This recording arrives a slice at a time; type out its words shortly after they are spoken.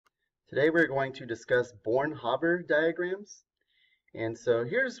Today we're going to discuss Born-Haber diagrams. And so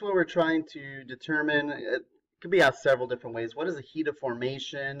here's what we're trying to determine. It could be asked several different ways. What is the heat of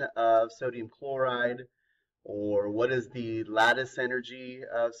formation of sodium chloride? Or what is the lattice energy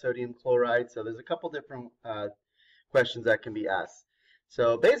of sodium chloride? So there's a couple different questions that can be asked.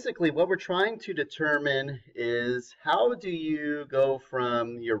 So basically what we're trying to determine is how do you go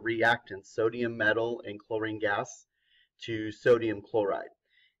from your reactants, sodium metal and chlorine gas, to sodium chloride.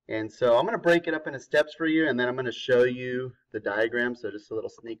 And so I'm going to break it up into steps for you, and then I'm going to show you the diagram. So just a little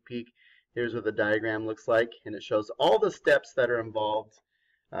sneak peek. Here's what the diagram looks like, and it shows all the steps that are involved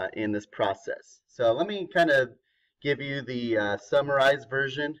in this process. So let me kind of give you the summarized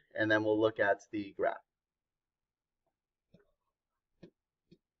version, and then we'll look at the graph.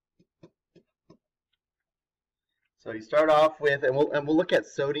 So you start off with, and we'll look at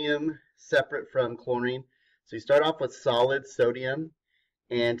sodium separate from chlorine. So you start off with solid sodium.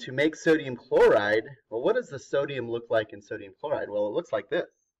 And to make sodium chloride, well, what does the sodium look like in sodium chloride? Well, it looks like this.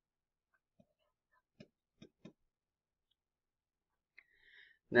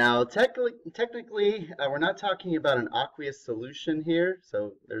 Now, technically, we're not talking about an aqueous solution here,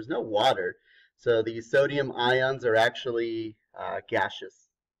 so there's no water. So these sodium ions are actually gaseous.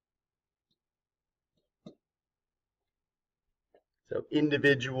 So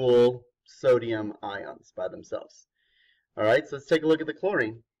individual sodium ions by themselves. All right, so let's take a look at the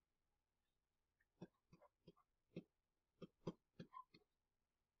chlorine.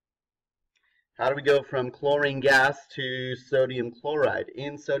 How do we go from chlorine gas to sodium chloride?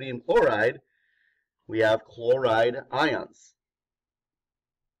 In sodium chloride, we have chloride ions.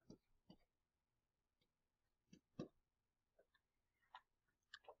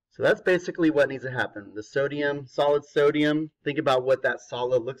 So that's basically what needs to happen. The sodium, solid sodium, think about what that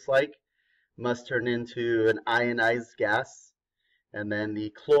solid looks like. Must turn into an ionized gas, and then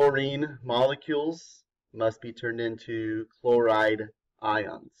the chlorine molecules must be turned into chloride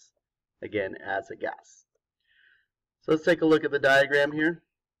ions, again as a gas. So let's take a look at the diagram here.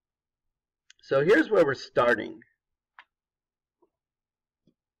 So here's where we're starting.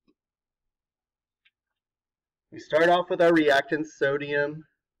 We start off with our reactants, sodium,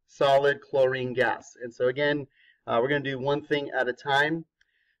 solid, chlorine, gas. And so again, we're going to do one thing at a time.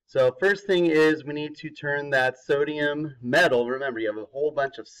 So first thing is we need to turn that sodium metal. Remember, you have a whole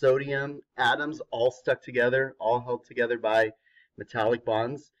bunch of sodium atoms all stuck together, all held together by metallic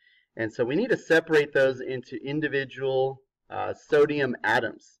bonds. And so we need to separate those into individual sodium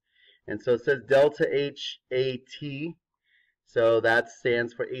atoms. And so it says delta H AT. So that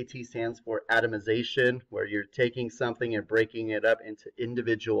stands for, AT stands for atomization, where you're taking something and breaking it up into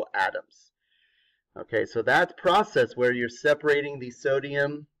individual atoms. Okay, so that process where you're separating the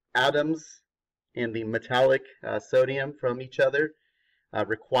sodium atoms and the metallic sodium from each other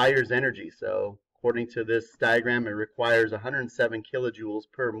requires energy. So according to this diagram, it requires 107 kilojoules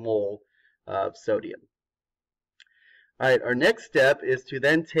per mole of sodium. All right, our next step is to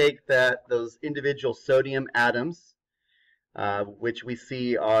then take those individual sodium atoms, which we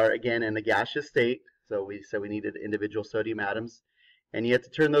see are again in the gaseous state. So we said we needed individual sodium atoms, and you have to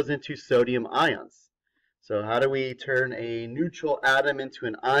turn those into sodium ions. So how do we turn a neutral atom into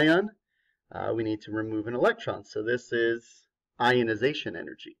an ion? We need to remove an electron. So this is ionization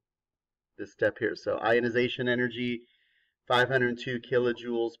energy, this step here. So ionization energy, 502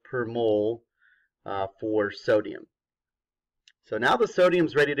 kilojoules per mole for sodium. So now the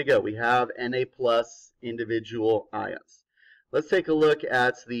sodium's ready to go. We have Na plus individual ions. Let's take a look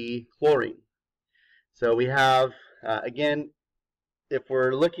at the chlorine. So we have, again, if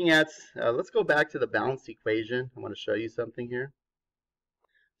we're looking at, let's go back to the balanced equation. I want to show you something here.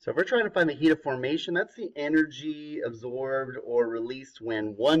 So if we're trying to find the heat of formation, that's the energy absorbed or released when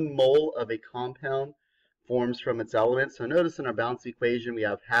 1 mole of a compound forms from its elements. So notice in our balanced equation, we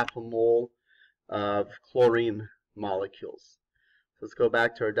have half a mole of chlorine molecules. So let's go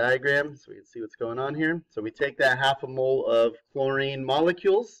back to our diagram so we can see what's going on here. So we take that half a mole of chlorine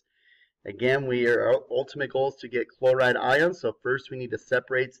molecules. Again, our ultimate goal is to get chloride ions. So first we need to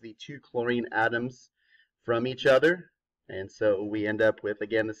separate the 2 chlorine atoms from each other. And so we end up with,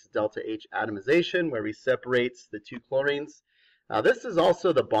 again, this is delta H atomization, where we separate the 2 chlorines. This is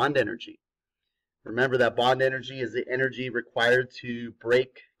also the bond energy. Remember that bond energy is the energy required to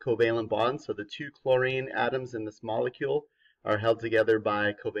break covalent bonds. So the 2 chlorine atoms in this molecule are held together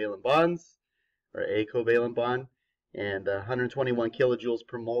by covalent bonds, or a covalent bond. And 121 kilojoules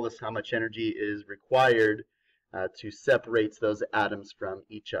per mole is how much energy is required to separate those atoms from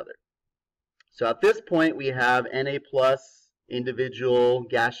each other. So at this point, we have Na plus individual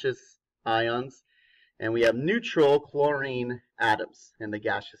gaseous ions, and we have neutral chlorine atoms in the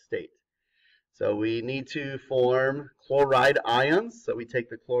gaseous state. So we need to form chloride ions. So we take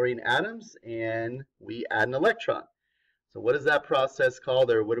the chlorine atoms and we add an electron. So what is that process called,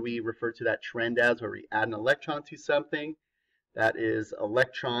 or what do we refer to that trend as, where we add an electron to something? That is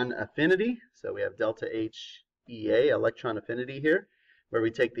electron affinity. So we have delta H EA, electron affinity here, where we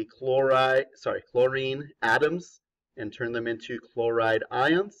take the chlorine atoms and turn them into chloride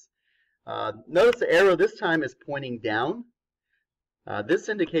ions. Notice the arrow this time is pointing down. This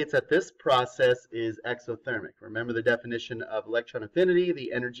indicates that this process is exothermic. Remember the definition of electron affinity,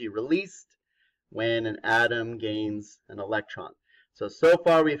 the energy released when an atom gains an electron. So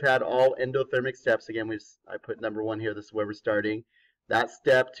far we've had all endothermic steps. Again, I put number 1 here. This is where we're starting. That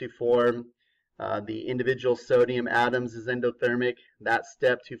step to form the individual sodium atoms is endothermic. That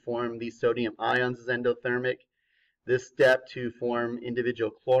step to form the sodium ions is endothermic. This step to form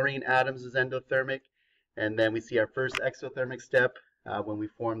individual chlorine atoms is endothermic. And then we see our first exothermic step when we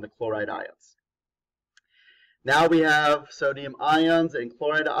form the chloride ions. Now we have sodium ions and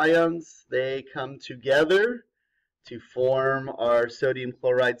chloride ions. They come together to form our sodium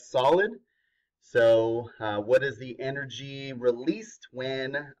chloride solid. So what is the energy released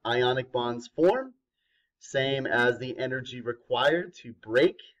when ionic bonds form? Same as the energy required to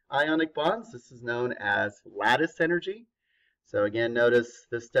break ionic bonds. This is known as lattice energy. So again, notice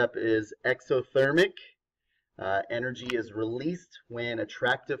this step is exothermic. Energy is released when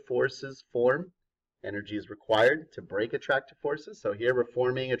attractive forces form. Energy is required to break attractive forces. So here we're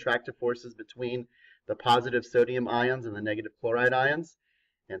forming attractive forces between the positive sodium ions and the negative chloride ions.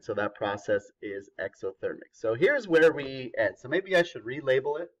 And so that process is exothermic. So here's where we end. So maybe I should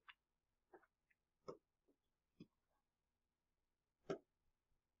relabel it.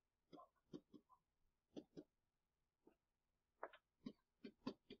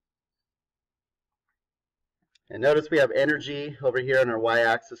 And notice we have energy over here on our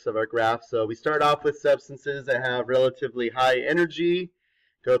y-axis of our graph. So we start off with substances that have relatively high energy,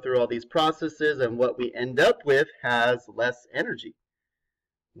 go through all these processes, and what we end up with has less energy.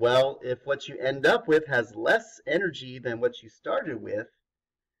 Well, if what you end up with has less energy than what you started with,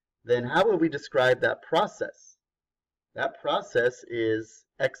 then how would we describe that process? That process is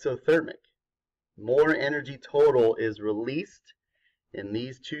exothermic. More energy total is released in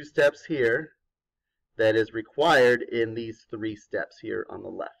these 2 steps here that is required in these 3 steps here on the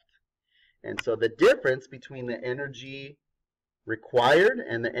left. And so the difference between the energy required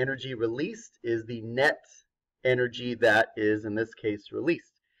and the energy released is the net energy that is, in this case,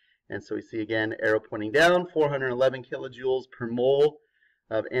 released. And so we see again, arrow pointing down, 411 kilojoules per mole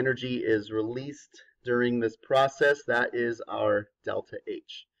of energy is released during this process. That is our delta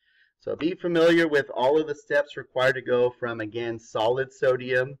H. So be familiar with all of the steps required to go from, again, solid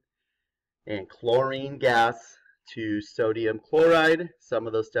sodium and chlorine gas to sodium chloride. Some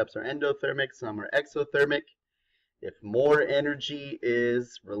of those steps are endothermic, some are exothermic. If more energy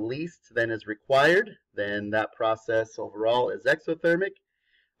is released than is required, then that process overall is exothermic.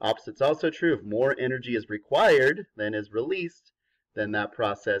 Opposite's also true. If more energy is required than is released, then that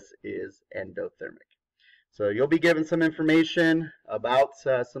process is endothermic. So you'll be given some information about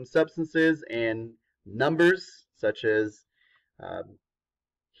some substances and numbers such as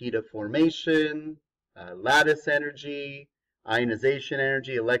heat of formation, lattice energy, ionization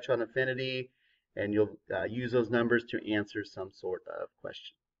energy, electron affinity, and you'll use those numbers to answer some sort of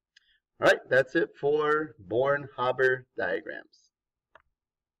question. All right, that's it for Born-Haber diagrams.